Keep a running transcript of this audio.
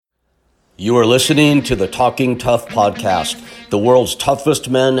You are listening to the Talking Tough podcast, the world's toughest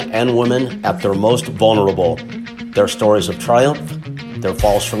men and women at their most vulnerable. Their stories of triumph, their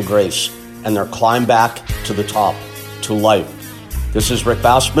falls from grace, and their climb back to the top, to life. This is Rick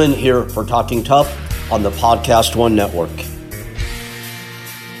Bassman here for Talking Tough on the Podcast One Network.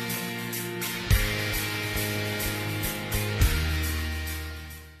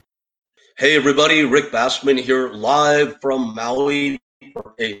 Hey everybody, Rick Bassman here live from Maui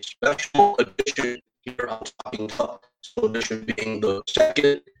for a special edition here on Talking Tough. Special edition being the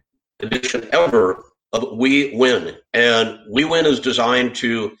second edition ever of We Win. And We Win is designed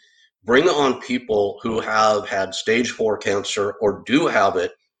to bring on people who have had stage 4 cancer or do have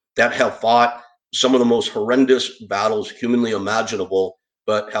it, that have fought some of the most horrendous battles humanly imaginable,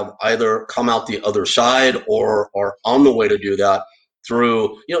 but have either come out the other side or are on the way to do that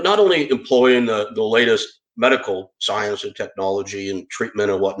through, not only employing the latest medical science and technology and treatment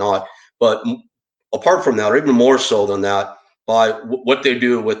and whatnot, but apart from that, or even more so than that, by what they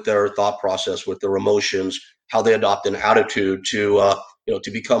do with their thought process, with their emotions, how they adopt an attitude to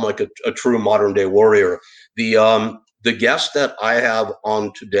become like a true modern day warrior. The guest that I have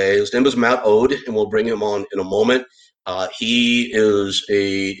on today, his name is Matt Ode, and we'll bring him on in a moment. He is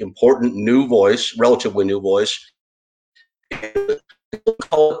a important new voice, relatively new voice.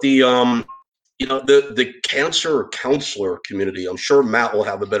 Call it the cancer counselor community. I'm sure Matt will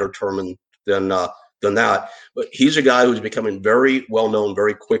have a better term than that, but he's a guy who's becoming very well known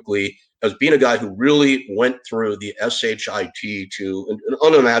very quickly as being a guy who really went through the SHIT to an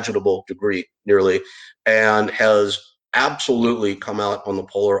unimaginable degree, nearly, and has absolutely come out on the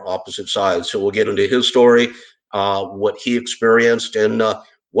polar opposite side. So we'll get into his story, what he experienced, and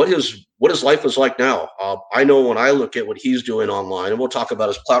what his life is like now. I know when I look at what he's doing online, and we'll talk about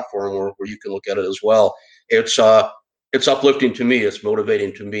his platform where you can look at it as well. It's uplifting to me. It's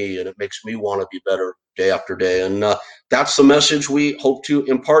motivating to me, and it makes me want to be better day after day. And that's the message we hope to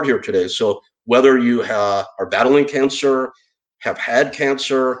impart here today. So whether you are battling cancer, have had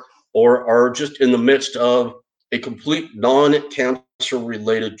cancer, or are just in the midst of a complete non-cancer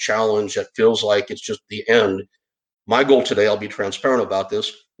related challenge that feels like it's just the end, my goal today, I'll be transparent about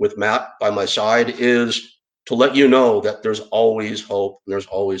this with Matt by my side, is to let you know that there's always hope and there's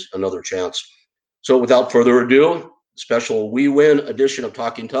always another chance. So without further ado, special We Win edition of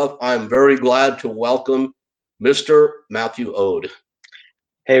Talking Tough, I'm very glad to welcome Mr. Matthew Ode.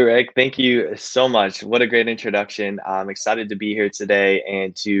 Hey, Rick, thank you so much. What a great introduction. I'm excited to be here today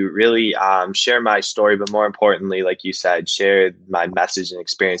and to really share my story, but more importantly, like you said, share my message and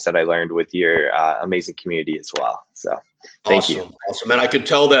experience that I learned with your amazing community as well. So thank you. Awesome. And I could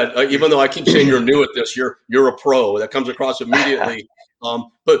tell that even though I keep saying you're new at this, you're a pro. That comes across immediately.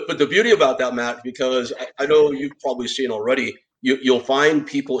 But the beauty about that, Matt, because I know you've probably seen already, you'll find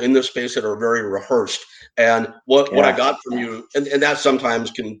people in this space that are very rehearsed. And what I got from you, and that sometimes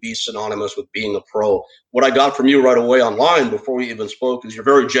can be synonymous with being a pro. What I got from you right away online before we even spoke is you're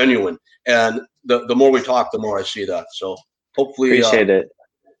very genuine. And the more we talk, the more I see that. So hopefully, appreciate it.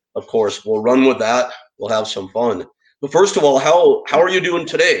 Of course, we'll run with that. We'll have some fun. But first of all, how are you doing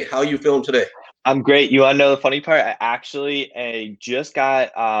today? How are you feeling today? I'm great. You want to know the funny part? I just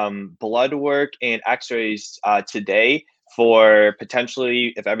got blood work and x-rays today for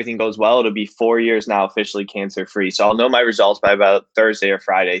potentially, if everything goes well, it'll be 4 years now officially cancer-free. So I'll know my results by about Thursday or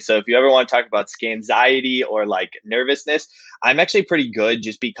Friday. So if you ever want to talk about anxiety or like nervousness, I'm actually pretty good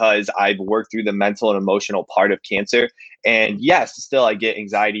just because I've worked through the mental and emotional part of cancer. And yes, still I get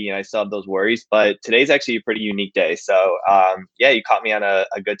anxiety and I still have those worries, but today's actually a pretty unique day. So you caught me on a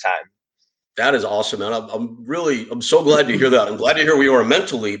good time. That is awesome, man. I'm so glad to hear that. I'm glad to hear where you are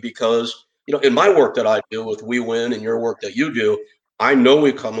mentally because, in my work that I do with We Win and your work that you do, I know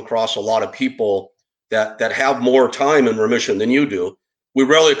we come across a lot of people that have more time in remission than you do. We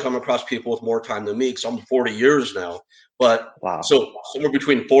rarely come across people with more time than me because I'm 40 years now. But wow. So somewhere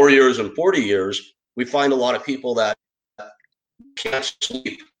between 4 years and 40 years, we find a lot of people that can't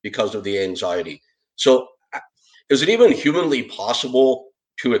sleep because of the anxiety. So is it even humanly possible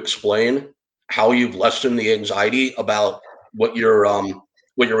to explain how you've lessened the anxiety about what your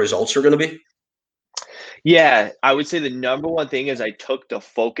results are going to be? Yeah, I would say the number one thing is I took the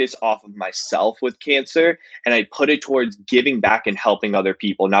focus off of myself with cancer and I put it towards giving back and helping other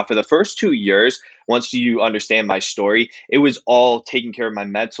people. Now, for the first 2 years, once you understand my story, it was all taking care of my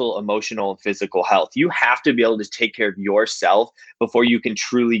mental, emotional, and physical health. You have to be able to take care of yourself before you can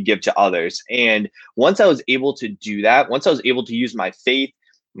truly give to others. And once I was able to do that, once I was able to use my faith,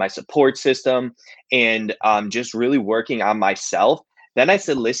 my support system, and just really working on myself, then I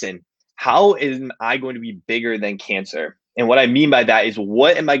said, listen, how am I going to be bigger than cancer? And what I mean by that is,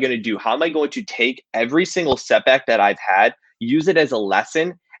 what am I going to do? How am I going to take every single setback that I've had, use it as a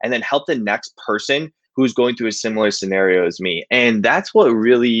lesson, and then help the next person who's going through a similar scenario as me? And that's what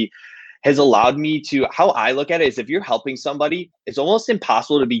really has allowed me to, how I look at it is, if you're helping somebody, it's almost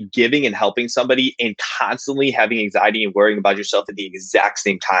impossible to be giving and helping somebody and constantly having anxiety and worrying about yourself at the exact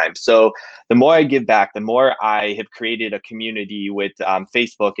same time. So the more I give back, the more I have created a community with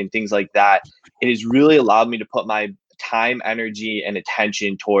Facebook and things like that. It has really allowed me to put my time, energy, and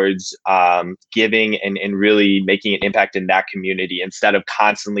attention towards giving and really making an impact in that community instead of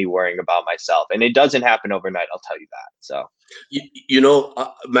constantly worrying about myself. And it doesn't happen overnight, I'll tell you that. So,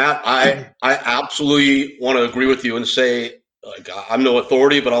 Matt, I absolutely want to agree with you and say, like, I'm no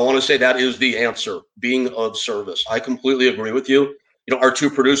authority, but I want to say that is the answer: being of service. I completely agree with you. Our two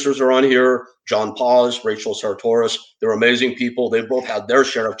producers are on here, John Paz, Rachel Sartoris. They're amazing people. They've both had their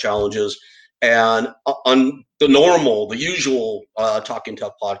share of challenges. And on the usual Talking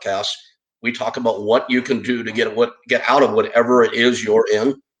Tough podcast, we talk about what you can do to get out of whatever it is you're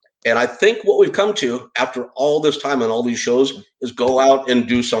in. And I think what we've come to after all this time and all these shows is go out and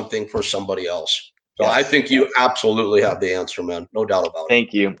do something for somebody else. So yes. I think you absolutely have the answer, man. No doubt about it.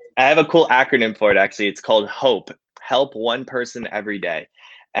 Thank you. I have a cool acronym for it, actually. It's called HOPE. Help one person every day.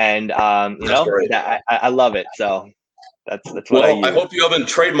 And, I love it. So that's what I use. I hope you haven't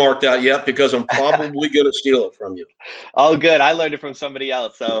trademarked that yet, because I'm probably going to steal it from you. Oh, good. I learned it from somebody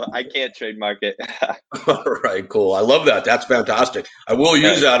else, so I can't trademark it. All right, cool. I love that. That's fantastic. I will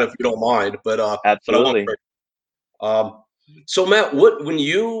use that if you don't mind. But absolutely. So Matt, when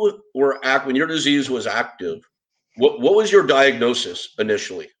your disease was active, what was your diagnosis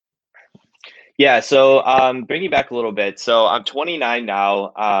initially? Yeah, so bring you back a little bit. So I'm 29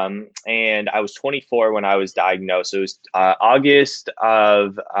 now, and I was 24 when I was diagnosed. It was August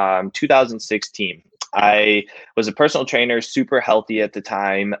of 2016. I was a personal trainer, super healthy at the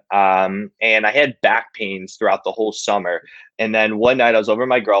time, and I had back pains throughout the whole summer. And then one night I was over at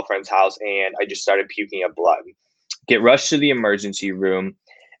my girlfriend's house, and I just started puking up blood. Get rushed to the emergency room.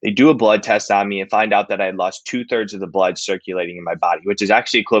 They do a blood test on me and find out that I had lost 2/3 of the blood circulating in my body, which is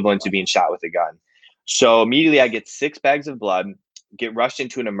actually equivalent to being shot with a gun. So immediately I get 6 bags of blood, get rushed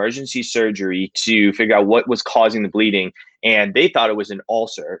into an emergency surgery to figure out what was causing the bleeding. And they thought it was an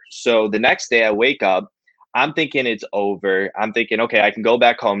ulcer. So the next day I wake up, I'm thinking it's over. I'm thinking, okay, I can go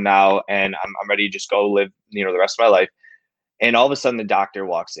back home now and I'm ready to just go live, the rest of my life. And all of a sudden the doctor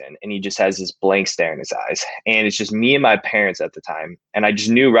walks in and he just has this blank stare in his eyes. And it's just me and my parents at the time. And I just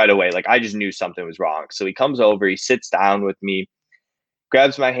knew right away, I just knew something was wrong. So he comes over, he sits down with me,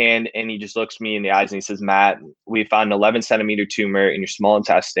 grabs my hand, and he just looks me in the eyes and he says, "Matt, we found an 11-centimeter tumor in your small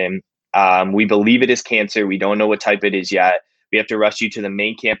intestine. We believe it is cancer. We don't know what type it is yet. We have to rush you to the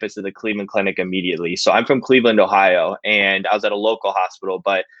main campus of the Cleveland Clinic immediately." So I'm from Cleveland, Ohio, and I was at a local hospital,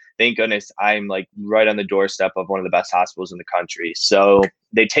 but thank goodness I'm right on the doorstep of one of the best hospitals in the country. So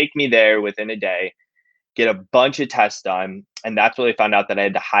they take me there within a day, get a bunch of tests done. And that's where they found out that I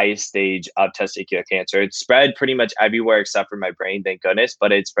had the highest stage of testicular cancer. It spread pretty much everywhere except for my brain, thank goodness,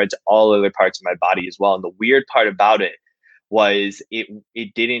 but it spread to all other parts of my body as well. And the weird part about it was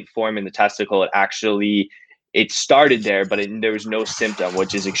it didn't form in the testicle. It started there, but there was no symptom,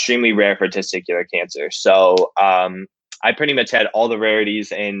 which is extremely rare for testicular cancer. So I pretty much had all the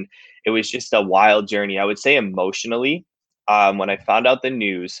rarities, and it was just a wild journey. I would say emotionally, when I found out the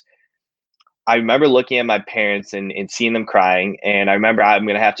news, I remember looking at my parents and seeing them crying. And I remember I'm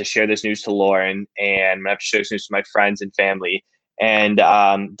going to have to share this news to Lauren, and I'm going to have to share this news to my friends and family. And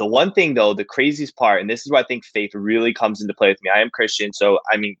the one thing, though, the craziest part, and this is where I think faith really comes into play with me. I am Christian, so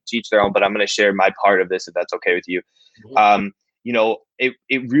teach their own, but I'm going to share my part of this if that's okay with you.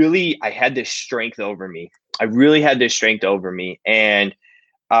 It really, I had this strength over me. I really had this strength over me. And,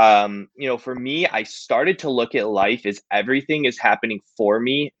 for me, I started to look at life as everything is happening for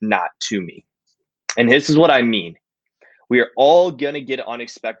me, not to me. And this is what I mean. We are all going to get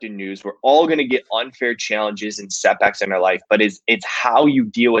unexpected news. We're all going to get unfair challenges and setbacks in our life, but it's how you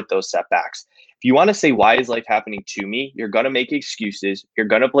deal with those setbacks. If you want to say, why is life happening to me? You're going to make excuses. You're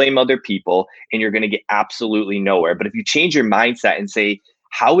going to blame other people, and you're going to get absolutely nowhere. But if you change your mindset and say,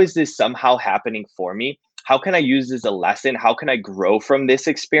 how is this somehow happening for me? How can I use this as a lesson? How can I grow from this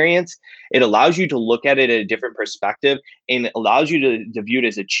experience? It allows you to look at it at a different perspective, and it allows you to view it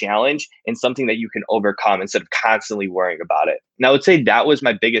as a challenge and something that you can overcome instead of constantly worrying about it. And I would say that was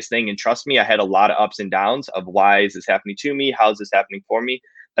my biggest thing. And trust me, I had a lot of ups and downs of why is this happening to me? How is this happening for me?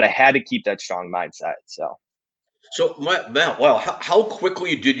 But I had to keep that strong mindset. So Matt, wow, how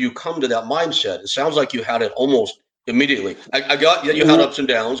quickly did you come to that mindset? It sounds like you had it almost immediately. I got that you had ups and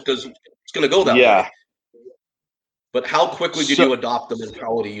downs because it's going to go that way. But how quickly did you adopt the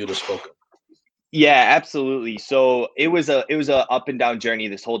mentality you just spoke of? Yeah, absolutely. So it was a up and down journey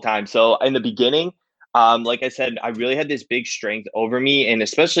this whole time. So in the beginning, like I said, I really had this big strength over me, and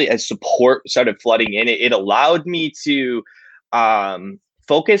especially as support started flooding in, it allowed me to um,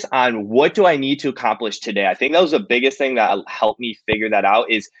 focus on what do I need to accomplish today. I think that was the biggest thing that helped me figure that out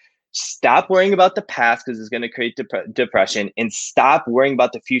is stop worrying about the past because it's going to create depression, and stop worrying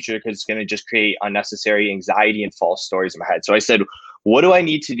about the future because it's going to just create unnecessary anxiety and false stories in my head. So I said, what do I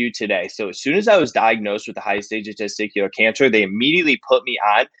need to do today? So as soon as I was diagnosed with the highest stage of testicular cancer, they immediately put me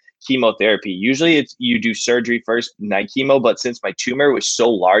on chemotherapy. Usually it's you do surgery first, night chemo, but since my tumor was so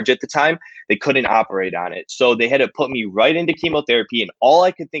large at the time, they couldn't operate on it. So they had to put me right into chemotherapy. And all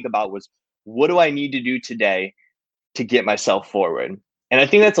I could think about was, what do I need to do today to get myself forward? And I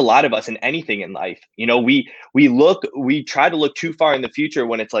think that's a lot of us in anything in life. You know, we try to look too far in the future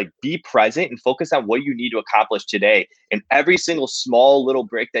when it's like, be present and focus on what you need to accomplish today. And every single small little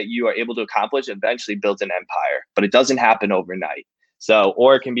brick that you are able to accomplish eventually builds an empire, but it doesn't happen overnight. So,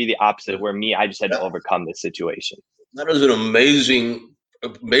 or it can be the opposite where I just had to overcome this situation. That is an amazing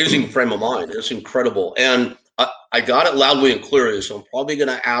frame of mind. It's incredible. And I got it loudly and clearly, so I'm probably going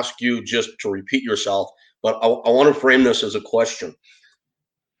to ask you just to repeat yourself, but I want to frame this as a question.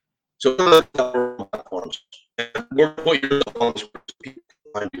 So platforms, and we're putting yourself on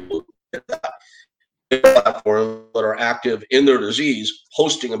platforms that are active in their disease,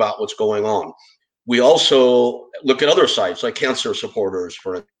 posting about what's going on. We also look at other sites like Cancer Supporters,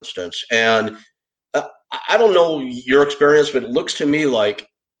 for instance. And I don't know your experience, but it looks to me like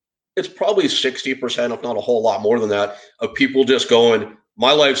it's probably 60%, if not a whole lot more than that, of people just going,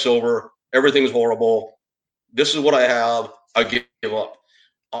 my life's over, everything's horrible, this is what I have, I give up.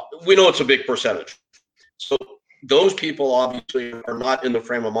 We know it's a big percentage. So those people obviously are not in the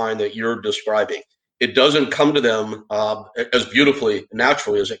frame of mind that you're describing. It doesn't come to them as beautifully,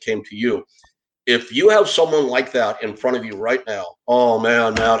 naturally as it came to you. If you have someone like that in front of you right now, oh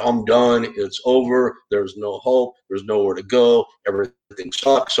man, Matt, I'm done. It's over. There's no hope. There's nowhere to go. Everything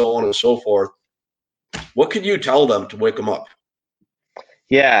sucks, so on and so forth. What could you tell them to wake them up?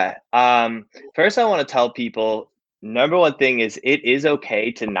 Yeah. First, I want to tell people, number one thing is it is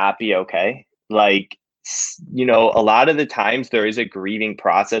okay to not be okay. Like, a lot of the times there is a grieving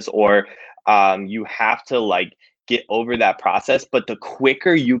process, or you have to like get over that process. But the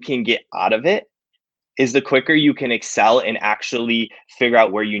quicker you can get out of it is the quicker you can excel and actually figure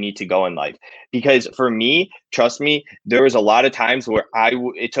out where you need to go in life. Because for me, trust me, there was a lot of times where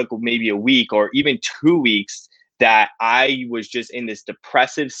it took maybe a week or even 2 weeks that I was just in this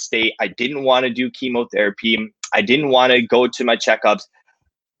depressive state. I didn't want to do chemotherapy. I didn't want to go to my checkups.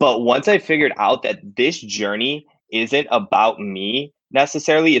 But once I figured out that this journey isn't about me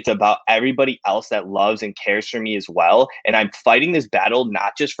necessarily, it's about everybody else that loves and cares for me as well. And I'm fighting this battle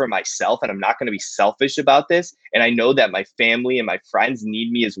not just for myself, and I'm not going to be selfish about this. And I know that my family and my friends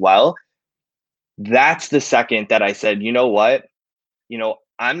need me as well. That's the second that I said, you know what?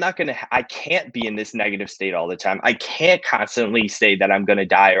 I can't be in this negative state all the time. I can't constantly say that I'm going to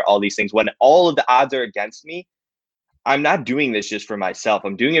die or all these things when all of the odds are against me. I'm not doing this just for myself.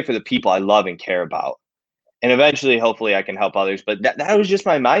 I'm doing it for the people I love and care about. And eventually, hopefully I can help others. But that was just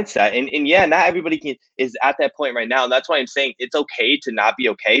my mindset. And yeah, not everybody is at that point right now. And that's why I'm saying it's okay to not be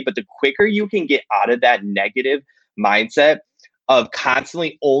okay. But the quicker you can get out of that negative mindset of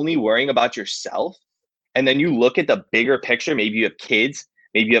constantly only worrying about yourself, and then you look at the bigger picture, maybe you have kids,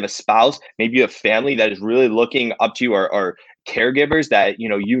 maybe you have a spouse, maybe you have family that is really looking up to you, or caregivers that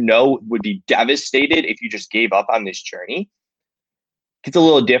would be devastated if you just gave up on this journey. Gets a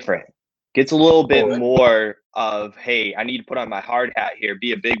little different. Gets a little bit more of, hey, I need to put on my hard hat here,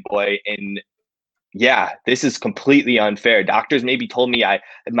 be a big boy. And yeah, this is completely unfair. Doctors maybe told me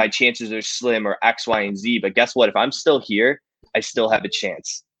my chances are slim or X, Y, and Z. But guess what? If I'm still here, I still have a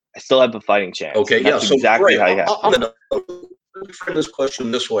chance. I still have a fighting chance. Okay, yeah. So exactly how you have. I'm going to frame this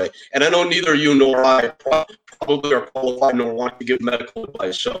question this way. And I know neither you nor I probably are qualified nor want to give medical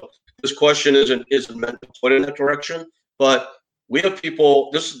advice. So this question isn't meant to put in that direction. But we have people,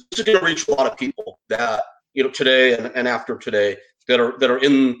 this is going to reach a lot of people that, today and after today that are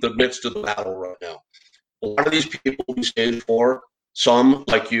in the midst of the battle right now. A lot of these people will be stage 4. Some,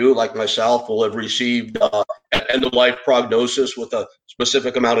 like you, like myself, will have received an end-of-life prognosis with a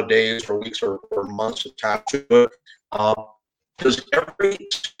specific amount of days or weeks or months attached to it. Does every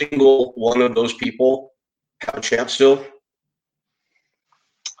single one of those people have a chance still?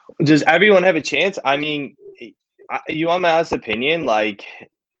 Does everyone have a chance? I mean, you want my honest opinion? Like,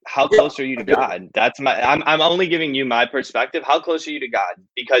 how close are you to God? I'm only giving you my perspective. How close are you to God?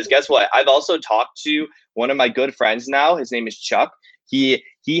 Because guess what? I've also talked to one of my good friends now. His name is Chuck. He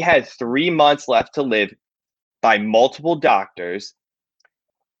had 3 months left to live by multiple doctors,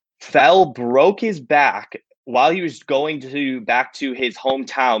 broke his back while he was going back to his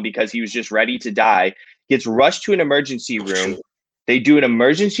hometown because he was just ready to die, gets rushed to an emergency room. They do an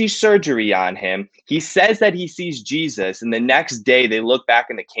emergency surgery on him. He says that he sees Jesus, and the next day they look back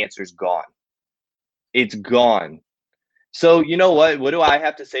and the cancer's gone. It's gone. So you know what? What do I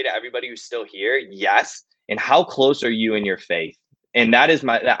have to say to everybody who's still here? Yes. And how close are you in your faith? And that is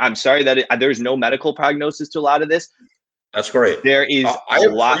I'm sorry that there's no medical prognosis to a lot of this. That's great. There is a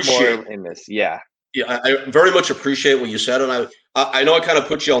lot more in this. Yeah. Yeah, I very much appreciate what you said, and I know I kind of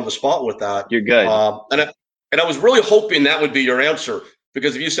put you on the spot with that. You're good. And I was really hoping that would be your answer,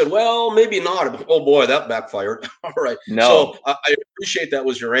 because if you said, well, maybe not, oh boy, that backfired. All right. No. So I appreciate that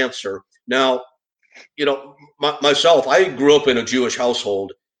was your answer. Now, you know, myself, I grew up in a Jewish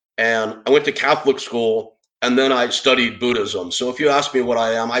household, and I went to Catholic school, and then I studied Buddhism. So if you ask me what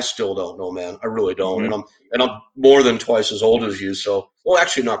I am, I still don't know, man. I really don't. Mm-hmm. And I'm more than twice as old as you. So, well,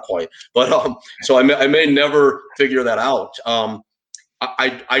 actually not quite, but so I may never figure that out.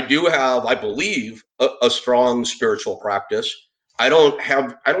 I do have, I believe, a strong spiritual practice. I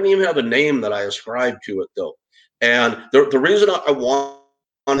don't even have a name that I ascribe to it, though. And the reason I want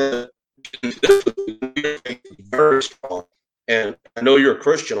to be very strong, and I know you're a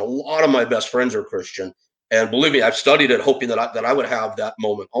Christian. A lot of my best friends are Christian, and believe me, I've studied it, hoping that I would have that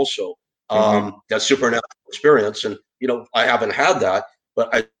moment also, that supernatural experience. And you know, I haven't had that,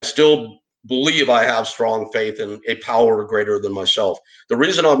 but I still believe I have strong faith in a power greater than myself. The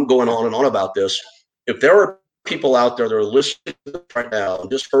reason I'm going on and on about this, if there are people out there that are listening right now and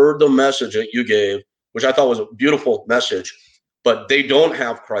just heard the message that you gave, which I thought was a beautiful message, but they don't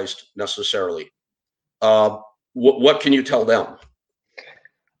have Christ necessarily, what can you tell them?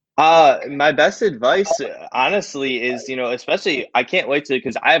 My best advice, honestly, is, you know, especially, I can't wait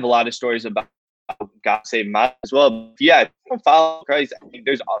because I have a lot of stories about God saved mine as well. Yeah, if you don't follow Christ, I mean,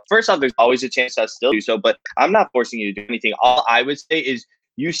 first off, there's always a chance I still do so, but I'm not forcing you to do anything. All I would say is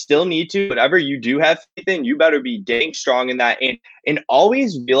you still need to, whatever you do have faith in, you better be dang strong in that, and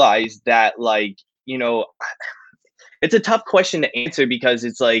always realize that, like, you know, it's a tough question to answer, because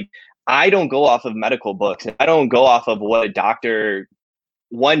it's like, I don't go off of medical books. I don't go off of what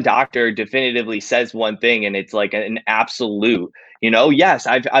one doctor definitively says one thing and it's like an absolute. You know, yes,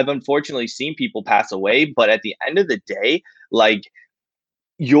 I've unfortunately seen people pass away, but at the end of the day, like,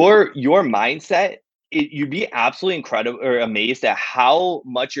 your mindset, you'd be absolutely incredible or amazed at how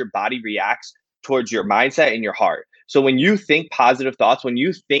much your body reacts towards your mindset and your heart. So when you think positive thoughts, when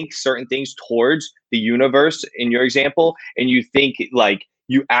you think certain things towards the universe, in your example, and you think like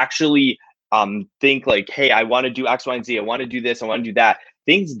you actually think like, hey, I want to do X, Y, and Z, I want to do this, I want to do that.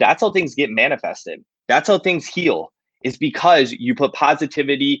 That's how things get manifested. That's how things heal. Is because you put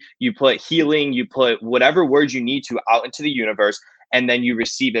positivity, you put healing, you put whatever words you need to out into the universe, and then you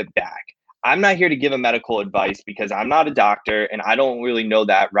receive it back. I'm not here to give a medical advice because I'm not a doctor and I don't really know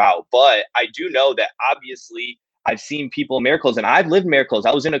that route. But I do know that obviously I've seen people in miracles, and I've lived miracles.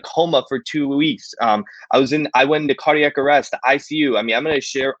 I was in a coma for 2 weeks. I went into cardiac arrest, the ICU. I mean, I'm going to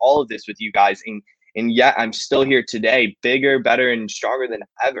share all of this with you guys. And yet I'm still here today, bigger, better, and stronger than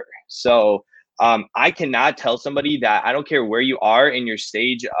ever. So I cannot tell somebody that, I don't care where you are in your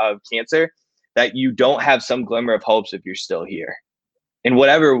stage of cancer, that you don't have some glimmer of hopes if you're still here in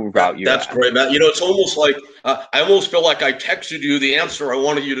whatever route you're That's great, Matt. You know, it's almost like I almost feel like I texted you the answer I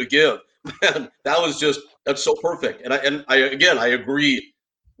wanted you to give. Man, that's so perfect. And I agree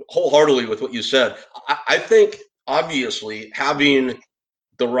wholeheartedly with what you said. I think obviously having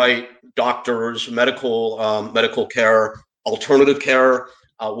the right doctors, medical care, alternative care,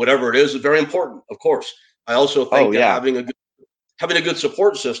 whatever it is very important, of course. I also think that having a good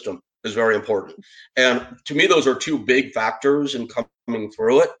support system is very important. And to me, those are two big factors in coming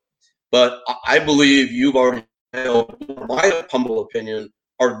through it. But I believe you've already nailed, in my humble opinion,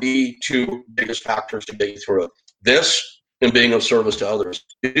 are the two biggest factors to get you through it. This and being of service to others.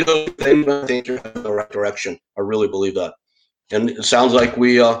 You do those things, I think you're in the right direction. I really believe that. And it sounds like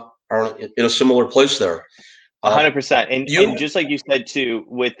we are in a similar place there. 100%. And just like you said, too,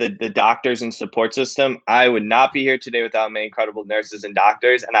 with the doctors and support system, I would not be here today without my incredible nurses and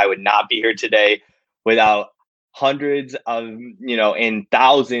doctors. And I would not be here today without hundreds of, you know, and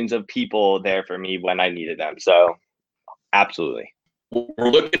thousands of people there for me when I needed them. So absolutely. We're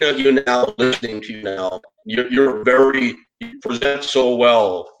looking at you now, listening to you now. You present so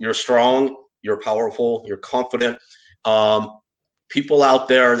well. You're strong, you're powerful, you're confident. people out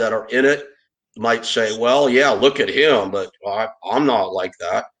there that are in it might say, well, yeah, look at him, but I'm not like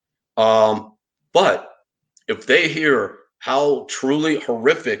that. But if they hear how truly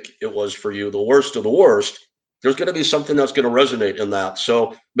horrific it was for you, the worst of the worst, there's going to be something that's going to resonate in that.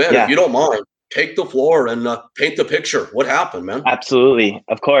 So, man, if you don't mind, take the floor and paint the picture. What happened, man? Absolutely,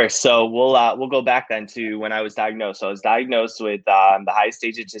 of course. So we'll go back then to when I was diagnosed. So I was diagnosed with the highest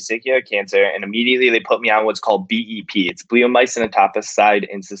stage of testicular cancer, and immediately they put me on what's called BEP. It's bleomycin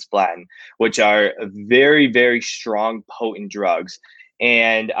etoposide and cisplatin, which are very, very strong, potent drugs.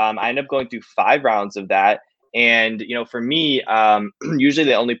 And I ended up going through 5 rounds of that. And for me, usually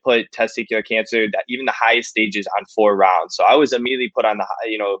they only put testicular cancer, that even the highest stages, on 4 rounds. So I was immediately put on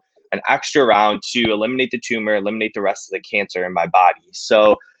an extra round to eliminate the tumor, eliminate the rest of the cancer in my body.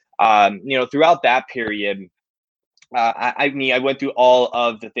 So, throughout that period, I went through all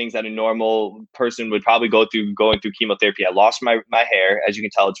of the things that a normal person would probably go through going through chemotherapy. I lost my hair. As you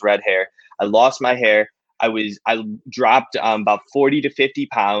can tell, it's red hair. I lost my hair. I dropped about 40 to 50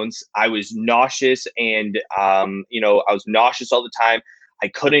 pounds. I was nauseous and, I was nauseous all the time. I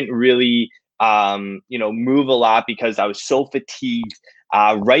couldn't really, move a lot because I was so fatigued.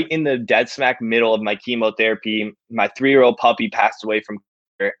 Right in the dead smack middle of my chemotherapy, my 3-year-old puppy passed away from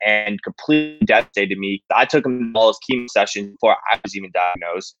cancer and completely devastated me. I took him all his chemo sessions before I was even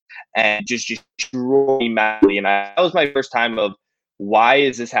diagnosed, and just destroyed me madly. And that was my first time of, why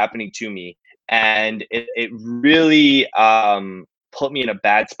is this happening to me? And it really put me in a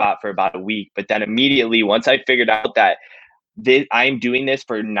bad spot for about a week. But then immediately, once I figured out that I'm doing this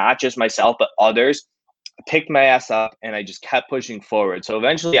for not just myself, but others, I picked my ass up and I just kept pushing forward. So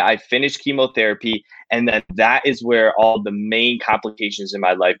eventually I finished chemotherapy, and then that is where all the main complications in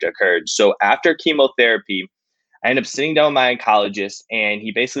my life occurred. So after chemotherapy, I ended up sitting down with my oncologist, and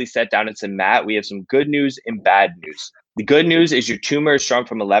he basically sat down and said, Matt, we have some good news and bad news. The good news is your tumor is shrunk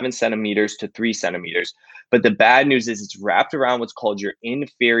from 11 centimeters to 3 centimeters. But the bad news is it's wrapped around what's called your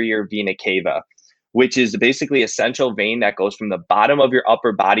inferior vena cava, which is basically a central vein that goes from the bottom of your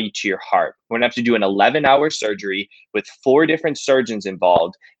upper body to your heart. We're going to have to do an 11-hour surgery with 4 different surgeons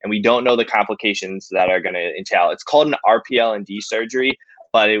involved, and we don't know the complications that are going to entail. It's called an RPL&D surgery,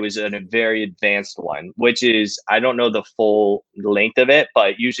 but it was a very advanced one, which is, I don't know the full length of it,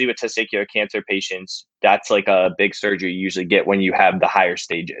 but usually with testicular cancer patients, that's like a big surgery you usually get when you have the higher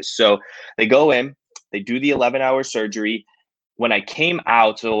stages. So they go in, they do the 11-hour surgery. When I came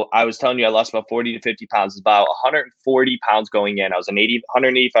out, so I was telling you I lost about 40 to 50 pounds, about 140 pounds going in. I was an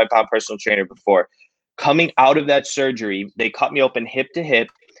 185-pound personal trainer before. Coming out of that surgery, they cut me open hip to hip.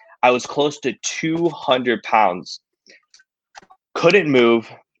 I was close to 200 pounds. Couldn't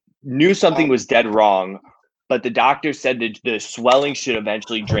move, knew something was dead wrong, but the doctor said that the swelling should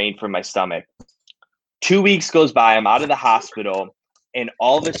eventually drain from my stomach. 2 weeks goes by, I'm out of the hospital, and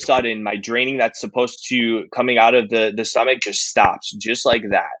all of a sudden my draining that's supposed to coming out of the stomach just stops, just like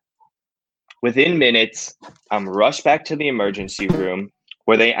that. Within minutes, I'm rushed back to the emergency room,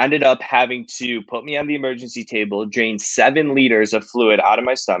 where they ended up having to put me on the emergency table, drain 7 liters of fluid out of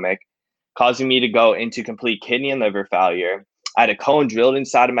my stomach, causing me to go into complete kidney and liver failure. I had a cone drilled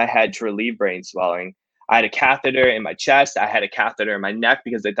inside of my head to relieve brain swelling. I had a catheter in my chest. I had a catheter in my neck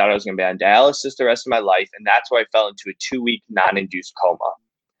because they thought I was going to be on dialysis the rest of my life. And that's where I fell into a 2-week non-induced coma.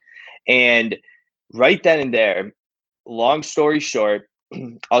 And right then and there, long story short,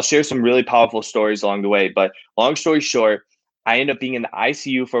 I'll share some really powerful stories along the way. But long story short, I ended up being in the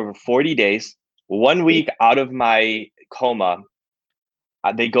ICU for over 40 days. 1 week out of my coma,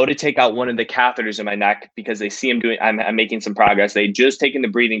 they go to take out one of the catheters in my neck because they see I'm making some progress. They just taken the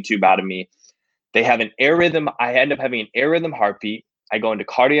breathing tube out of me. They have an air rhythm. I end up having an air rhythm heartbeat. I go into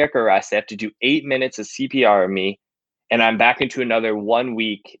cardiac arrest. They have to do 8 minutes of CPR on me, and I'm back into another 1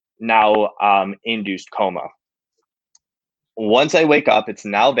 week now induced coma. Once I wake up, it's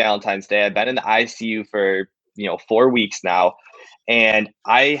now Valentine's Day. I've been in the ICU for 4 weeks now, and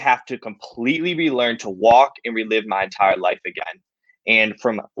I have to completely relearn to walk and relive my entire life again. And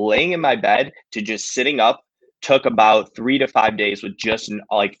from laying in my bed to just sitting up took about 3 to 5 days with just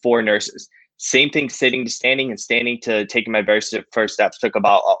like 4 nurses. Same thing, sitting to standing, and standing to taking my very first steps took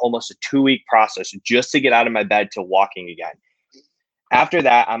about almost a 2-week process just to get out of my bed to walking again. After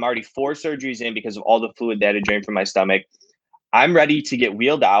that, I'm already 4 surgeries in because of all the fluid that had drained from my stomach. I'm ready to get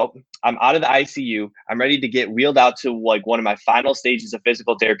wheeled out. I'm out of the ICU. I'm ready to get wheeled out to like one of my final stages of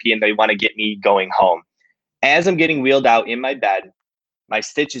physical therapy, and they want to get me going home. As I'm getting wheeled out in my bed, my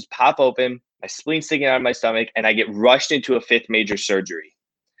stitches pop open, my spleen sticking out of my stomach, and I get rushed into a 5th major surgery.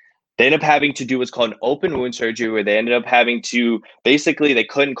 They ended up having to do what's called an open wound surgery, where they ended up having to, basically, they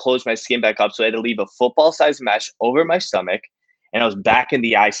couldn't close my skin back up, so I had to leave a football-sized mesh over my stomach, and I was back in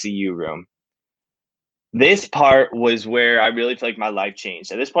the ICU room. This part was where I really feel like my life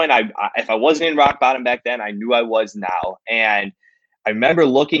changed. At this point, if I wasn't in rock bottom back then, I knew I was now. And I remember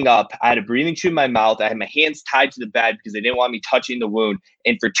looking up. I had a breathing tube in my mouth. I had my hands tied to the bed because they didn't want me touching the wound.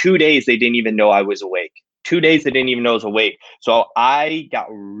 And for 2 days, they didn't even know I was awake. 2 days, they didn't even know I was awake. So I got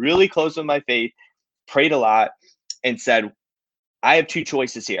really close with my faith, prayed a lot, and said, I have two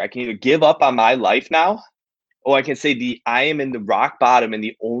choices here. I can either give up on my life now, or I can say I am in the rock bottom and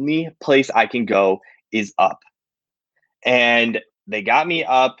the only place I can go is up. And they got me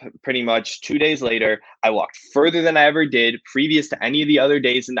up pretty much 2 days later. I walked further than I ever did previous to any of the other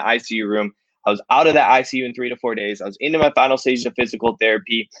days in the ICU room. I was out of the ICU in 3 to 4 days. I was into my final stage of physical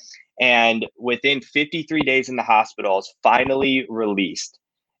therapy. And within 53 days in the hospital, I was finally released.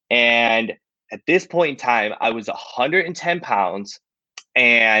 And at this point in time, I was 110 pounds.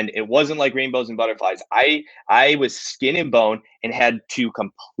 And it wasn't like rainbows and butterflies. I was skin and bone and had to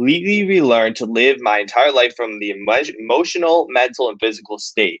completely relearn to live my entire life from the emotional, mental, and physical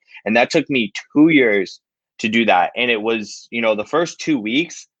state. And that took me 2 years to do that. And it was, the first 2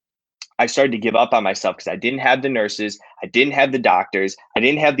 weeks, I started to give up on myself because I didn't have the nurses, I didn't have the doctors, I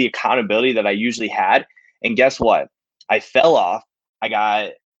didn't have the accountability that I usually had. And guess what? I fell off. I got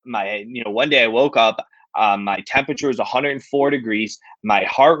one day I woke up. My temperature was 104 degrees. My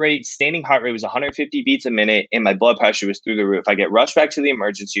standing heart rate was 150 beats a minute, and my blood pressure was through the roof. I get rushed back to the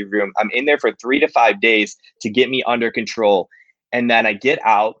emergency room. I'm in there for 3 to 5 days to get me under control. And then I get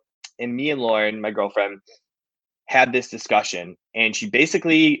out, and me and Lauren, my girlfriend, had this discussion. And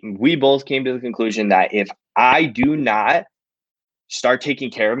we both came to the conclusion that if I do not start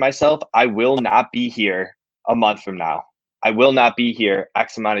taking care of myself, I will not be here a month from now. I will not be here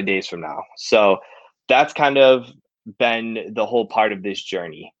X amount of days from now. So that's kind of been the whole part of this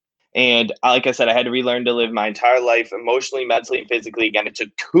journey. And like I said, I had to relearn to live my entire life emotionally, mentally, and physically. Again, it took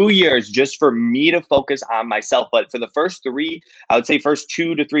 2 years just for me to focus on myself. But for the first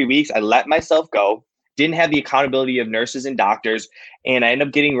 2 to 3 weeks, I let myself go, didn't have the accountability of nurses and doctors. And I ended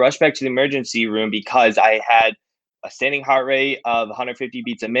up getting rushed back to the emergency room because I had a standing heart rate of 150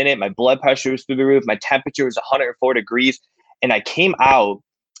 beats a minute. My blood pressure was through the roof. My temperature was 104 degrees. And I came out,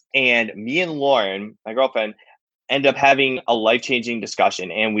 and me and Lauren, my girlfriend, ended up having a life-changing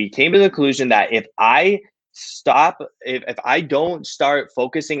discussion. And we came to the conclusion that if I don't start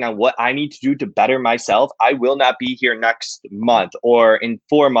focusing on what I need to do to better myself, I will not be here next month or in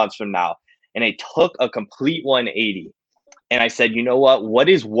 4 months from now. And I took a complete 180. And I said, you know what? What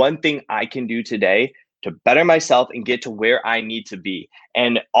is one thing I can do today to better myself and get to where I need to be?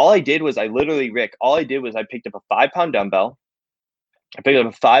 And all I did was I picked up a 5-pound dumbbell. I picked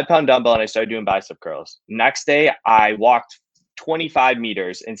up a 5-pound dumbbell and I started doing bicep curls. Next day, I walked 25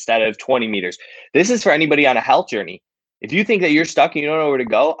 meters instead of 20 meters. This is for anybody on a health journey. If you think that you're stuck and you don't know where to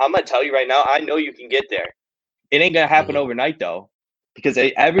go, I'm going to tell you right now, I know you can get there. It ain't going to happen overnight though, because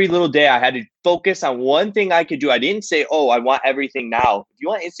every little day I had to focus on one thing I could do. I didn't say, I want everything now. If you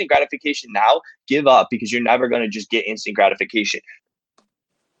want instant gratification now, give up, because you're never going to just get instant gratification.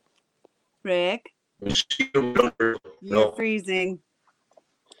 Rick, you're freezing.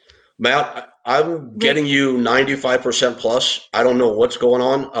 Matt, I'm getting you 95% plus. I don't know what's going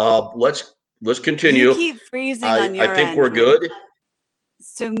on. Let's continue. You keep freezing on your end. I think we're Rick. good.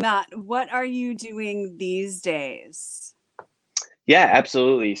 So Matt, what are you doing these days? Yeah,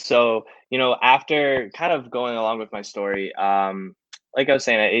 absolutely. So, after kind of going along with my story, like I was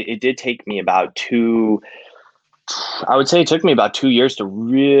saying, it did take me about 2 years to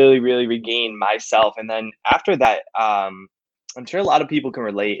really, really regain myself. And then after that, I'm sure a lot of people can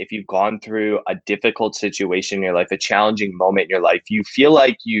relate. If you've gone through a difficult situation in your life, a challenging moment in your life, you feel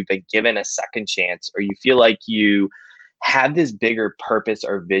like you've been given a second chance, or you feel like you have this bigger purpose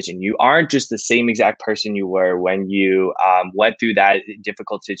or vision. You aren't just the same exact person you were when you went through that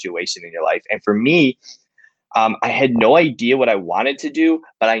difficult situation in your life. And for me, I had no idea what I wanted to do,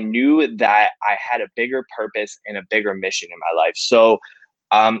 but I knew that I had a bigger purpose and a bigger mission in my life. So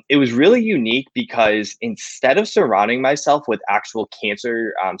it was really unique because instead of surrounding myself with actual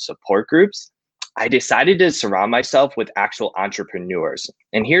cancer support groups, I decided to surround myself with actual entrepreneurs.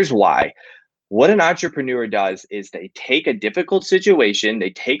 And here's why. What an entrepreneur does is they take a difficult situation, they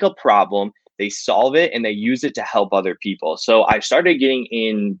take a problem, they solve it, and they use it to help other people. So I started getting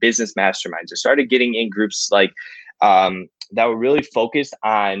in business masterminds. I started getting in groups like that were really focused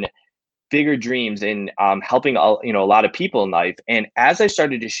on bigger dreams and helping a lot of people in life. And as I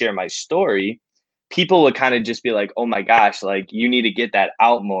started to share my story, people would kind of just be like, oh my gosh, like you need to get that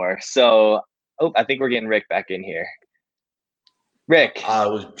out more. So I think we're getting Rick back in here. Rick. I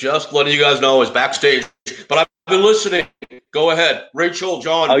was just letting you guys know I was backstage, but been listening. Go ahead. Rachel,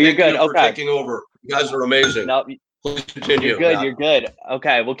 John, Oh, you're thank good. you for Okay. taking over. You guys are amazing. No, Please continue. you're good. Matt. You're good.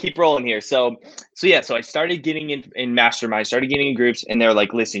 Okay, we'll keep rolling here. So I started getting in mastermind, started getting in groups, and they're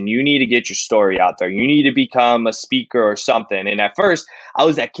like, listen, you need to get your story out there. You need to become a speaker or something. And at first, I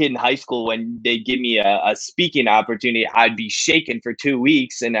was that kid in high school when they give me a speaking opportunity, I'd be shaking for 2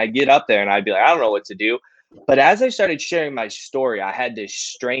 weeks, and I'd get up there and I'd be like, I don't know what to do. But as I started sharing my story, I had this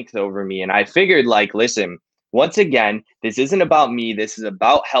strength over me, and I figured, like, listen, once again, this isn't about me. This is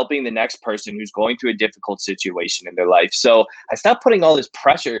about helping the next person who's going through a difficult situation in their life. So I stopped putting all this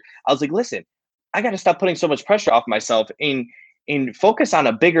pressure. I was like, listen, I got to stop putting so much pressure off myself and focus on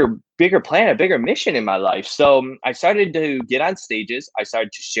a bigger plan, a bigger mission in my life. So I started to get on stages. I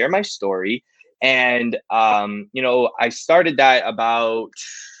started to share my story. And, I started that about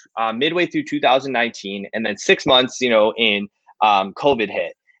midway through 2019. And then 6 months, in COVID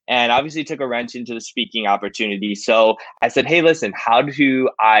hit. And obviously took a wrench into the speaking opportunity. So I said, hey, listen, how do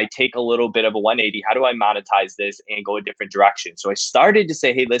I take a little bit of a 180? How do I monetize this and go a different direction? So I started to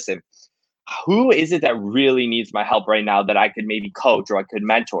say, hey, listen, who is it that really needs my help right now that I could maybe coach or I could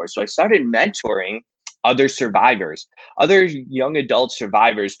mentor? So I started mentoring other survivors, other young adult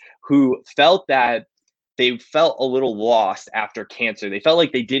survivors who felt that they felt a little lost after cancer. They felt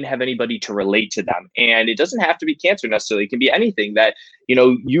like they didn't have anybody to relate to them. And it doesn't have to be cancer necessarily. It can be anything that,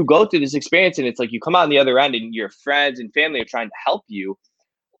 you go through this experience and it's like you come out on the other end and your friends and family are trying to help you,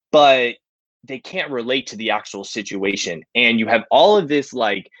 but they can't relate to the actual situation. And you have all of this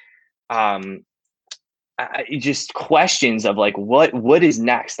just questions of like, what is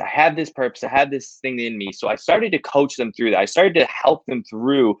next? I have this purpose. I have this thing in me. So I started to coach them through that. I started to help them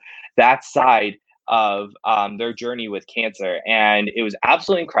through that side of their journey with cancer. And it was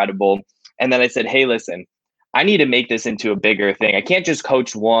absolutely incredible. And then I said, hey, listen, I need to make this into a bigger thing. I can't just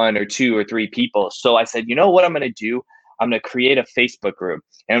coach 1 or 2 or 3 people. So I said, you know what I'm going to do? I'm going to create a Facebook group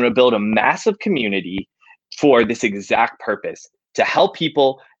and I'm going to build a massive community for this exact purpose, to help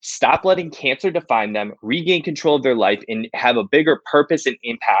people stop letting cancer define them, regain control of their life, and have a bigger purpose and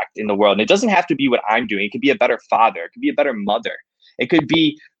impact in the world. And it doesn't have to be what I'm doing. It could be a better father. It could be a better mother. It could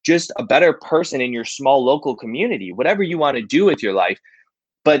be just a better person in your small local community, whatever you want to do with your life,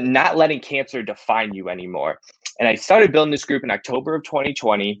 but not letting cancer define you anymore. And I started building this group in October of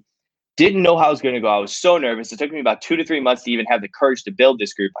 2020. Didn't know how it was going to go. I was so nervous. It took me about 2 to 3 months to even have the courage to build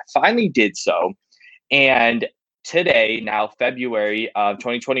this group. I finally did so. And today, now February of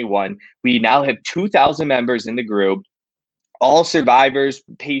 2021, we now have 2,000 members in the group, all survivors,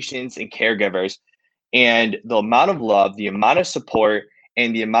 patients, and caregivers. And the amount of love, the amount of support,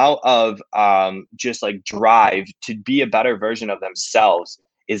 and the amount of just like drive to be a better version of themselves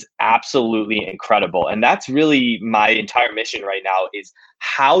is absolutely incredible. And that's really my entire mission right now, is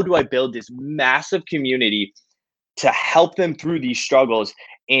how do I build this massive community to help them through these struggles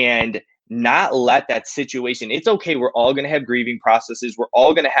and not let that situation, it's okay, we're all going to have grieving processes, we're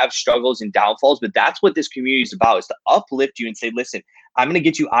all going to have struggles and downfalls, but that's what this community is about, is to uplift you and say, listen, I'm going to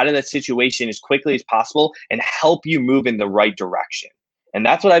get you out of that situation as quickly as possible and help you move in the right direction. And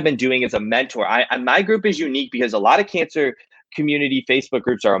that's what I've been doing as a mentor. My group is unique because a lot of cancer community Facebook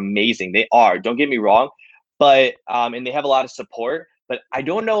groups are amazing. They are, don't get me wrong, but and they have a lot of support, but I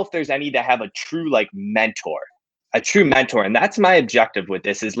don't know if there's any that have a true mentor. A true mentor. And that's my objective with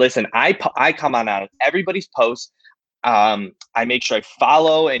this is, listen, I come on everybody's posts. I make sure I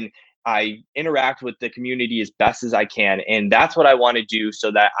follow and I interact with the community as best as I can. And that's what I want to do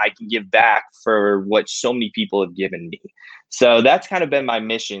so that I can give back for what so many people have given me. So that's kind of been my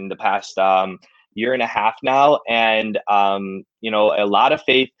mission the past year and a half now. And, a lot of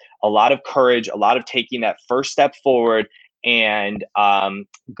faith, a lot of courage, a lot of taking that first step forward and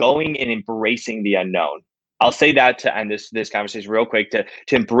going and embracing the unknown. I'll say that to end this conversation real quick, to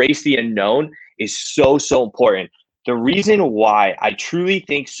embrace the unknown is so, so important. The reason why I truly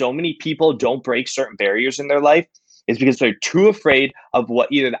think so many people don't break certain barriers in their life is because they're too afraid of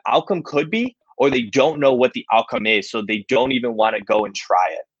what either the outcome could be, or they don't know what the outcome is. So they don't even want to go and try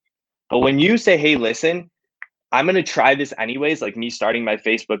it. But when you say, hey, listen, I'm going to try this anyways, like me starting my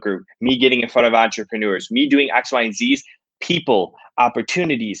Facebook group, me getting in front of entrepreneurs, me doing X, Y, and Z's, people,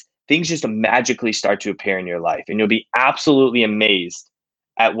 opportunities, things just magically start to appear in your life, and you'll be absolutely amazed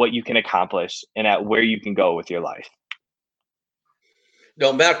at what you can accomplish and at where you can go with your life.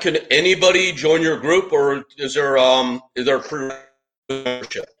 Now, Matt, can anybody join your group, or is there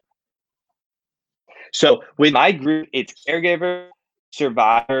membership? So with my group, it's caregivers,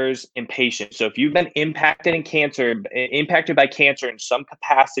 survivors, and patients. So if you've been impacted by cancer in some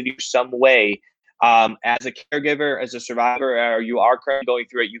capacity or some way, as a caregiver, as a survivor, or you are currently going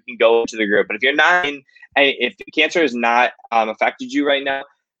through it, you can go into the group. But if you're not if cancer has not affected you right now,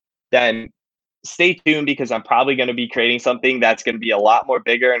 then stay tuned, because I'm probably going to be creating something that's going to be a lot more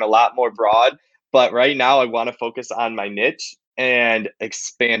bigger and a lot more broad. But right now I want to focus on my niche and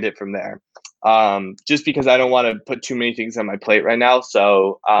expand it from there. Just because I don't want to put too many things on my plate right now.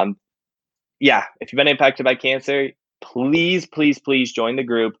 So yeah, if you've been impacted by cancer, please, please, please join the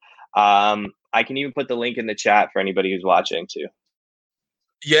group. I can even put the link in the chat for anybody who's watching too.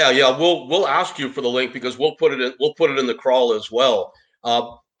 Yeah, we'll ask you for the link, because we'll put it in the crawl as well.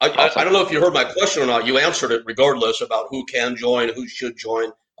 Awesome. I don't know if you heard my question or not. You answered it regardless about who can join, who should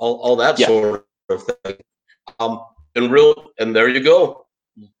join, all that sort of thing. And there you go.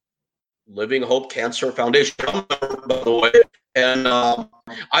 Living Hope Cancer Foundation, by the way. And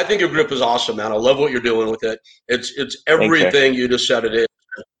I think your group is awesome, man. I love what you're doing with it. It's everything you just said it is.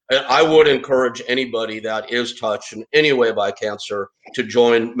 And I would encourage anybody that is touched in any way by cancer to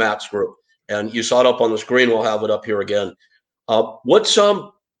join Matt's group. And you saw it up on the screen. We'll have it up here again. So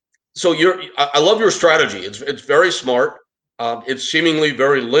I love your strategy. It's very smart. It's seemingly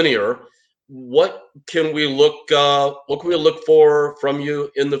very linear. What can we look for from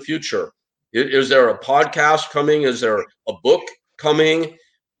you in the future? Is there a podcast coming? Is there a book coming?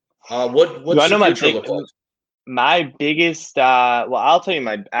 What's the future look like? My biggest, well, I'll tell you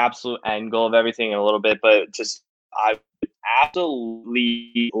my absolute end goal of everything in a little bit, but I would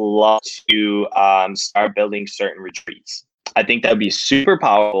absolutely love to start building certain retreats. I think that would be super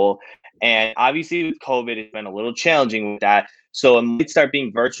powerful. And obviously with COVID, it's been a little challenging with that. So it might start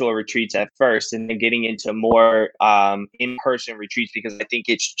being virtual retreats at first, and then getting into more in-person retreats, because I think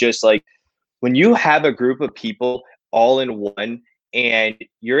it's just like when you have a group of people all in one, and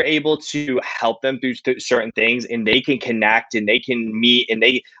you're able to help them through certain things, and they can connect and they can meet, and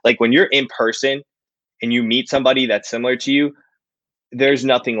they like when you're in person and you meet somebody that's similar to you, there's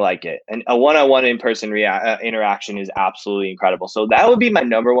nothing like it. And a one-on-one in-person interaction is absolutely incredible. So that would be my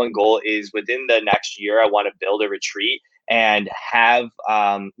number one goal, is within the next year, I want to build a retreat and have,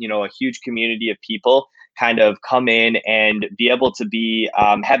 a huge community of people kind of come in and be able to be,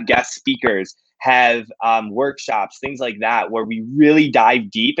 have guest speakers, have workshops, things like that, where we really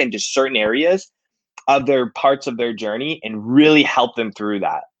dive deep into certain areas of their parts of their journey and really help them through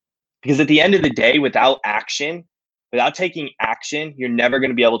that. Because at the end of the day, without taking action, you're never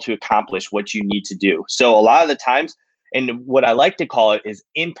going to be able to accomplish what you need to do. So a lot of the times, and what I like to call it is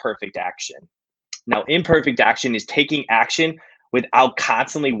imperfect action. Now, imperfect action is taking action without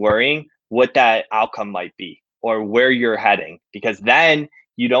constantly worrying what that outcome might be or where you're heading, because then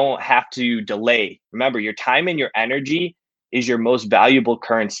you don't have to delay. Remember, your time and your energy is your most valuable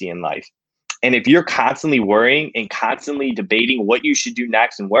currency in life. And if you're constantly worrying and constantly debating what you should do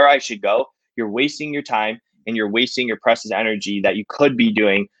next and where I should go, you're wasting your time and you're wasting your precious energy that you could be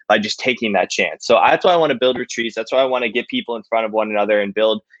doing by just taking that chance. So that's why I want to build retreats. That's why I want to get people in front of one another and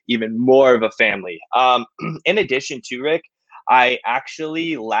build even more of a family. In addition to Rick, I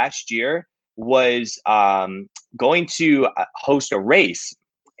actually last year was going to host a race,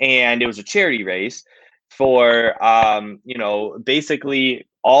 and it was a charity race for, basically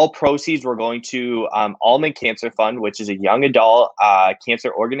all proceeds were going to Almond Cancer Fund, which is a young adult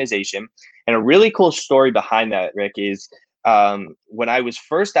cancer organization. And a really cool story behind that, Rick, is when I was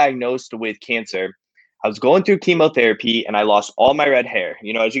first diagnosed with cancer, I was going through chemotherapy and I lost all my red hair.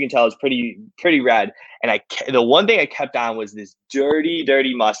 As you can tell, it's pretty red. And the one thing I kept on was this dirty,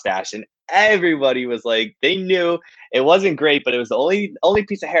 dirty mustache. And everybody was like, they knew it wasn't great, but it was the only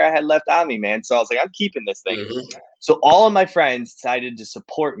piece of hair I had left on me, man. So I was like, I'm keeping this thing. Mm-hmm. So all of my friends decided to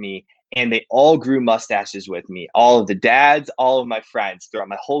support me, and they all grew mustaches with me. All of the dads, all of my friends throughout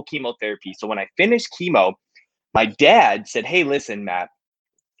my whole chemotherapy. So when I finished chemo, my dad said, hey, listen, Matt,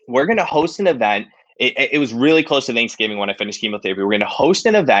 we're going to host an event. It was really close to Thanksgiving when I finished chemotherapy. We're going to host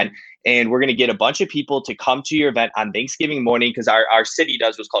an event, and we're going to get a bunch of people to come to your event on Thanksgiving morning, because our city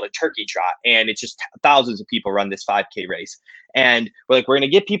does what's called a turkey trot, and it's just thousands of people run this 5K race. And we're going to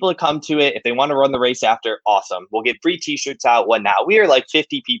get people to come to it. If they want to run the race after, awesome. We'll get free t-shirts out, whatnot. We are like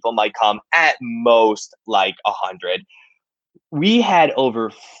 50 people might come, at most like 100. We had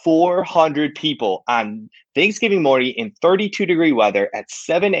over 400 people on Thanksgiving morning in 32-degree weather at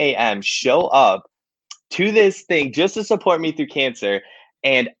 7 a.m. show up to this thing just to support me through cancer.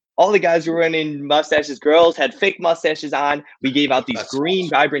 And all the guys who were running mustaches, girls had fake mustaches on. We gave out these green,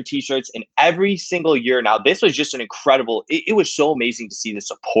 vibrant t-shirts, and every single year. Now, this was just an incredible, it was so amazing to see the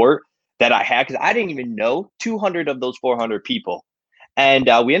support that I had, because I didn't even know 200 of those 400 people. And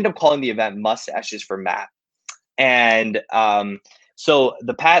we ended up calling the event Mustaches for Matt. And So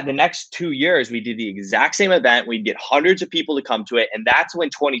the next 2 years, we did the exact same event. We'd get hundreds of people to come to it. And that's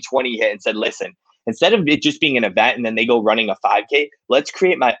when 2020 hit and said, listen, instead of it just being an event and then they go running a 5K, let's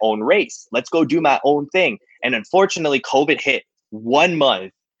create my own race. Let's go do my own thing. And unfortunately, COVID hit 1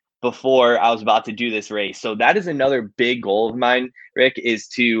 month before I was about to do this race. So that is another big goal of mine, Rick, is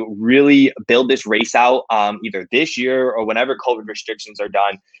to really build this race out either this year or whenever COVID restrictions are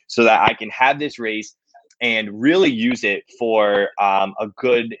done, so that I can have this race and really use it for a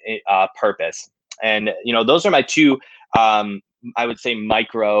good purpose. And, those are my two, I would say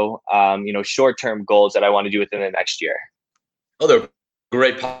micro, short-term goals that I want to do within the next year. Other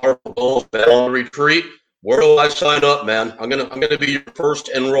great, powerful goals, on retreat. Where do I sign up, man? I'm gonna be your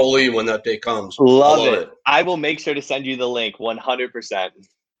first enrollee when that day comes. Love it. I will make sure to send you the link 100%.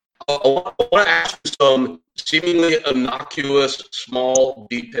 I want to ask you some seemingly innocuous, small,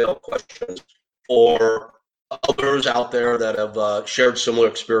 detailed questions for others out there that have shared similar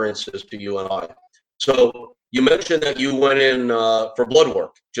experiences to you and I. So you mentioned that you went in for blood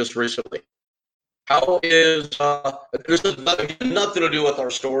work just recently. How is this has nothing to do with our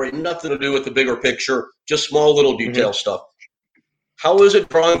story, nothing to do with the bigger picture, just small little detail stuff. How is it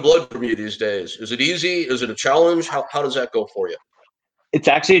drawing blood from you these days? Is it easy? Is it a challenge? How does that go for you? It's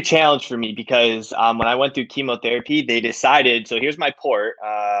actually a challenge for me because when I went through chemotherapy, they decided, so here's my port,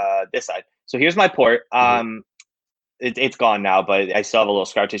 this side. So here's my port. It's gone now, but I still have a little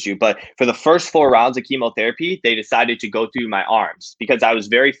scar tissue. But for the first 4 rounds of chemotherapy, they decided to go through my arms because I was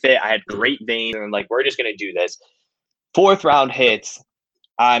very fit. I had great veins, and like, we're just going to do this. 4th round hits.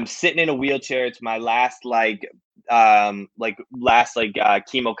 I'm sitting in a wheelchair. It's my last chemo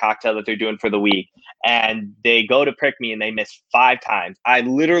cocktail that they're doing for the week. And they go to prick me and they miss 5 times. I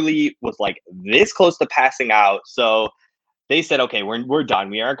literally was like this close to passing out. So they said, okay, we're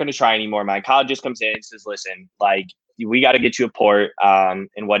done. We aren't going to try anymore. My oncologist comes in and says, listen, like, we got to get you a port and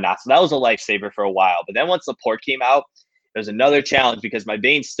whatnot. So that was a lifesaver for a while. But then once the port came out, there's another challenge because my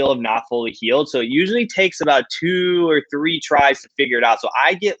veins still have not fully healed. So it usually takes about 2 or 3 tries to figure it out. So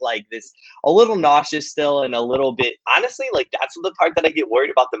I get like this, a little nauseous still and a little bit, honestly, like that's the part that I get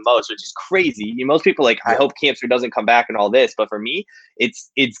worried about the most, which is crazy. Most people are like, I hope cancer doesn't come back and all this. But for me, it's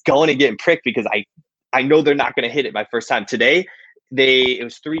going to get pricked because I know they're not going to hit it my first time. Today, it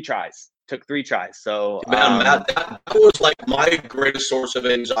was 3 tries. Took 3 tries. So man, Matt, that was like my greatest source of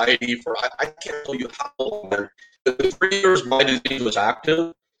anxiety for I can't tell you how long, man. The 3 years my disease was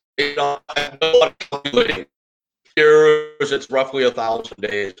active, I have no one calculating. Years, it's roughly 1,000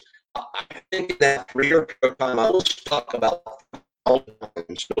 days. I think in that 3-year period of time, I was stuck about 1,000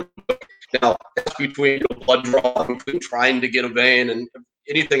 times. Now, that's between blood draw, between trying to get a vein and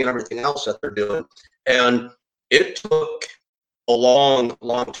anything and everything else that they're doing. And it took a long,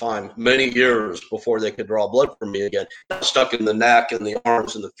 long time, many years before they could draw blood from me again. Stuck in the neck and the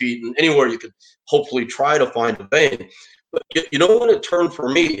arms and the feet and anywhere you could hopefully try to find a vein. But you know when it turned for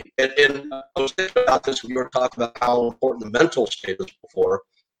me, and I was thinking about this when you were talking about how important the mental state is before.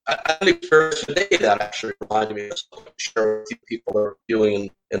 I had an experience today that actually reminded me of something to share with you people that are viewing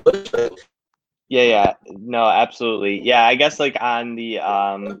and listening. Yeah. No, absolutely. Yeah, I guess like on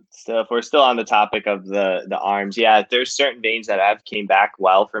the stuff, we're still on the topic of the arms. Yeah, there's certain veins that have came back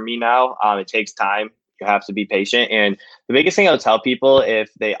well for me now. It takes time. You have to be patient. And the biggest thing I would tell people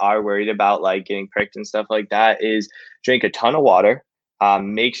if they are worried about like getting pricked and stuff like that is drink a ton of water.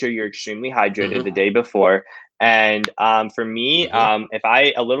 Make sure you're extremely hydrated the day before. And for me, a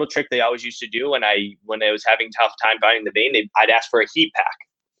little trick they always used to do when I was having a tough time finding the vein, I'd ask for a heat pack.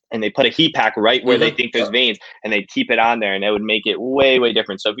 And they put a heat pack right where they think there's veins, and they keep it on there, and it would make it way, way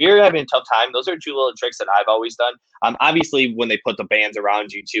different. So if you're having a tough time, those are 2 little tricks that I've always done. Obviously, when they put the bands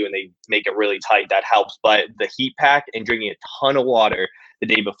around you too, and they make it really tight, that helps. But the heat pack and drinking a ton of water the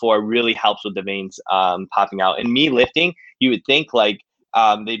day before really helps with the veins popping out. And me lifting, you would think like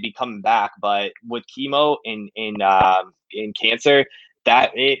they'd be coming back, but with chemo in cancer,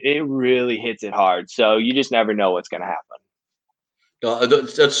 that it really hits it hard. So you just never know what's going to happen.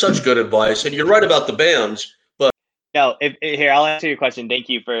 That's such good advice, and you're right about the bands. But no, here I'll answer your question. Thank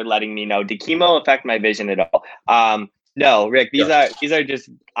you for letting me know. Did chemo affect my vision at all? No, Rick. These are just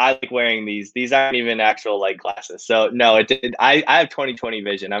I like wearing these. These aren't even actual like glasses. So no, it did. I have 20/20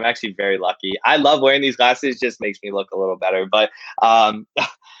 vision. I'm actually very lucky. I love wearing these glasses. Just makes me look a little better. But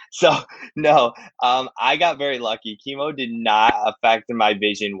so no, I got very lucky. Chemo did not affect my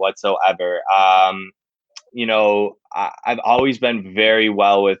vision whatsoever. I've always been very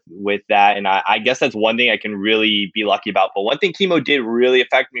well with that. And I guess that's one thing I can really be lucky about. But one thing chemo did really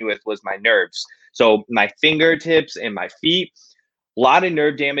affect me with was my nerves. So my fingertips and my feet lot of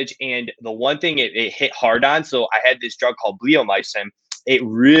nerve damage. And the one thing it hit hard on, so I had this drug called bleomycin. It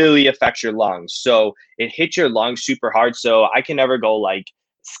really affects your lungs. So it hits your lungs super hard. So I can never go like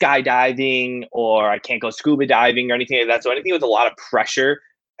skydiving, or I can't go scuba diving or anything like that. So anything with a lot of pressure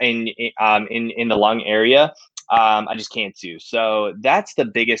in the lung area, I just can't do. So that's the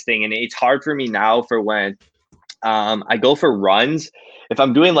biggest thing. And it's hard for me now for when I go for runs. If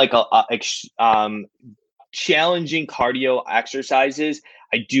I'm doing like challenging cardio exercises,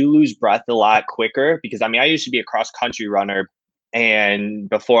 I do lose breath a lot quicker, because I mean, I used to be a cross country runner and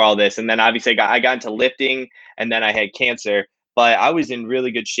before all this, and then obviously I got into lifting, and then I had cancer, but I was in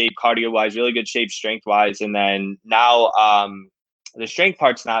really good shape cardio wise, really good shape strength wise. And then now the strength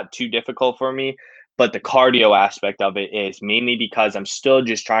part's not too difficult for me, but the cardio aspect of it is, mainly because I'm still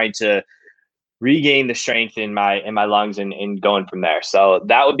just trying to regain the strength in my lungs and going from there. So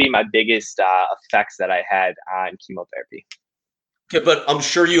that would be my biggest effects that I had on chemotherapy. Okay, but I'm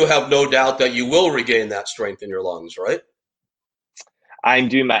sure you have no doubt that you will regain that strength in your lungs, right? I'm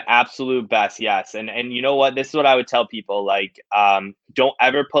doing my absolute best, yes. And you know what? This is what I would tell people, like, don't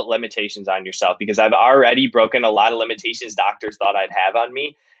ever put limitations on yourself, because I've already broken a lot of limitations doctors thought I'd have on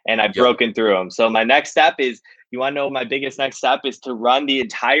me, and I've broken through them. So my next step is, you want to know my biggest next step is to run the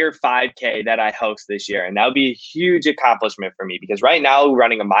entire 5K that I host this year. And that would be a huge accomplishment for me, because right now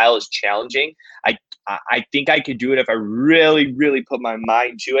running a mile is challenging. I think I could do it if I really, really put my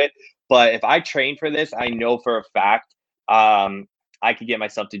mind to it. But if I train for this, I know for a fact I could get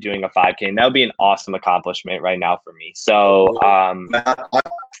myself to doing a 5K, and that would be an awesome accomplishment right now for me. So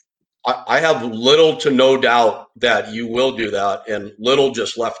I have little to no doubt that you will do that, and Little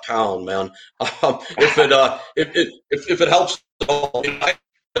just left town, man. If it helps,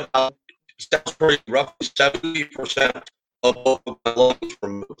 roughly 70% of both of my lungs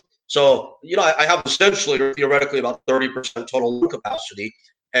removed. So I have essentially theoretically about 30% total lung capacity,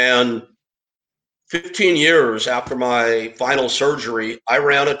 and 15 years after my final surgery, I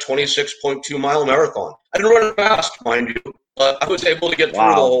ran a 26.2 mile marathon. I didn't run it fast, mind you, but I was able to get through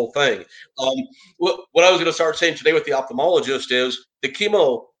the whole thing. What I was going to start saying today with the ophthalmologist is the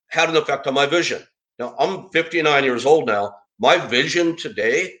chemo had an effect on my vision. Now, I'm 59 years old now. My vision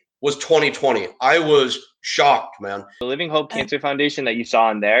today was 20/20. I was shocked, man. The Living Hope Cancer Foundation that you saw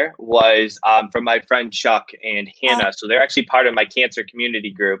in there was from my friend Chuck and Hannah. So they're actually part of my cancer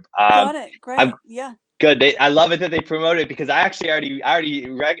community group. Got it. Great. Good. I love it that they promote it, because I actually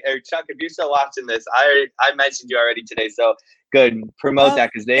Chuck, if you're still watching this, I mentioned you already today. So good. Promote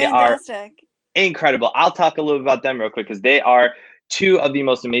that, because they are incredible. I'll talk a little bit about them real quick, because they are two of the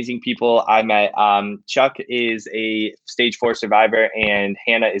most amazing people I met. Chuck is a stage 4 survivor, and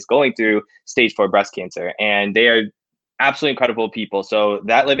Hannah is going through stage 4 breast cancer, and they are absolutely incredible people. So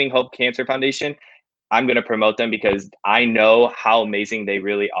that Living Hope Cancer Foundation, I'm going to promote them, because I know how amazing they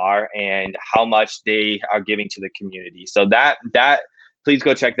really are and how much they are giving to the community. So that please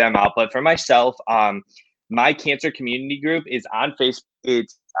go check them out. But for myself, my cancer community group is on Facebook.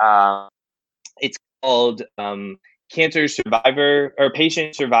 It's called Cancer Survivor or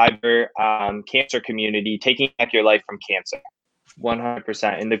Patient Survivor Cancer Community, Taking Back Your Life from Cancer.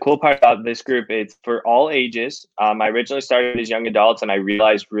 100%. And the cool part about this group, it's for all ages. I originally started as young adults, and I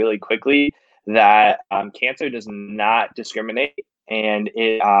realized really quickly that cancer does not discriminate, and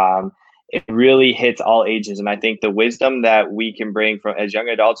it really hits all ages. And I think the wisdom that we can bring from as young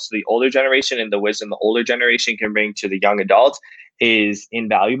adults to the older generation, and the wisdom the older generation can bring to the young adults, is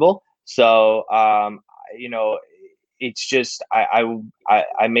invaluable. So it's just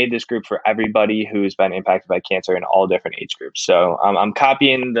I made this group for everybody who's been impacted by cancer in all different age groups. So I'm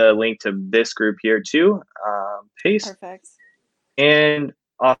copying the link to this group here too. Paste. Perfect. And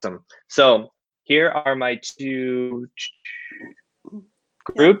awesome. So here are my two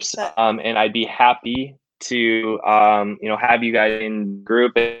groups, and I'd be happy to have you guys in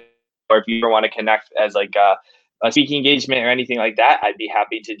group, or if you ever want to connect as like a speaking engagement or anything like that, I'd be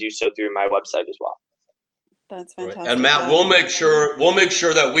happy to do so through my website as well. That's fantastic. And Matt, we'll make sure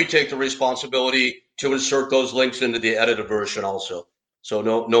that we take the responsibility to insert those links into the edited version also. So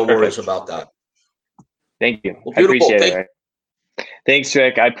no worries about that. Thank you. Well, I appreciate it. Thanks,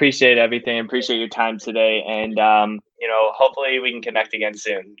 Rick. I appreciate everything. I appreciate your time today. And, hopefully we can connect again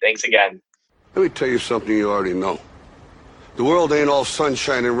soon. Thanks again. Let me tell you something you already know. The world ain't all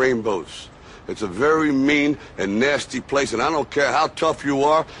sunshine and rainbows. It's a very mean and nasty place, and I don't care how tough you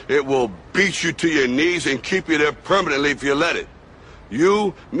are, it will beat you to your knees and keep you there permanently if you let it.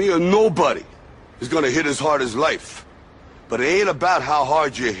 You, me, or nobody is going to hit as hard as life. But it ain't about how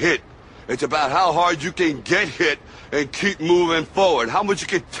hard you hit. It's about how hard you can get hit and keep moving forward. How much you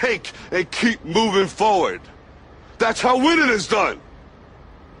can take and keep moving forward. That's how winning is done.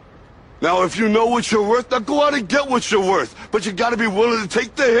 Now, if you know what you're worth, now go out and get what you're worth. But you gotta be willing to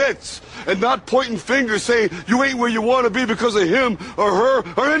take the hits and not pointing fingers saying you ain't where you want to be because of him or her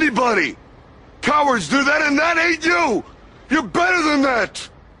or anybody. Cowards do that, and that ain't you. You're better than that.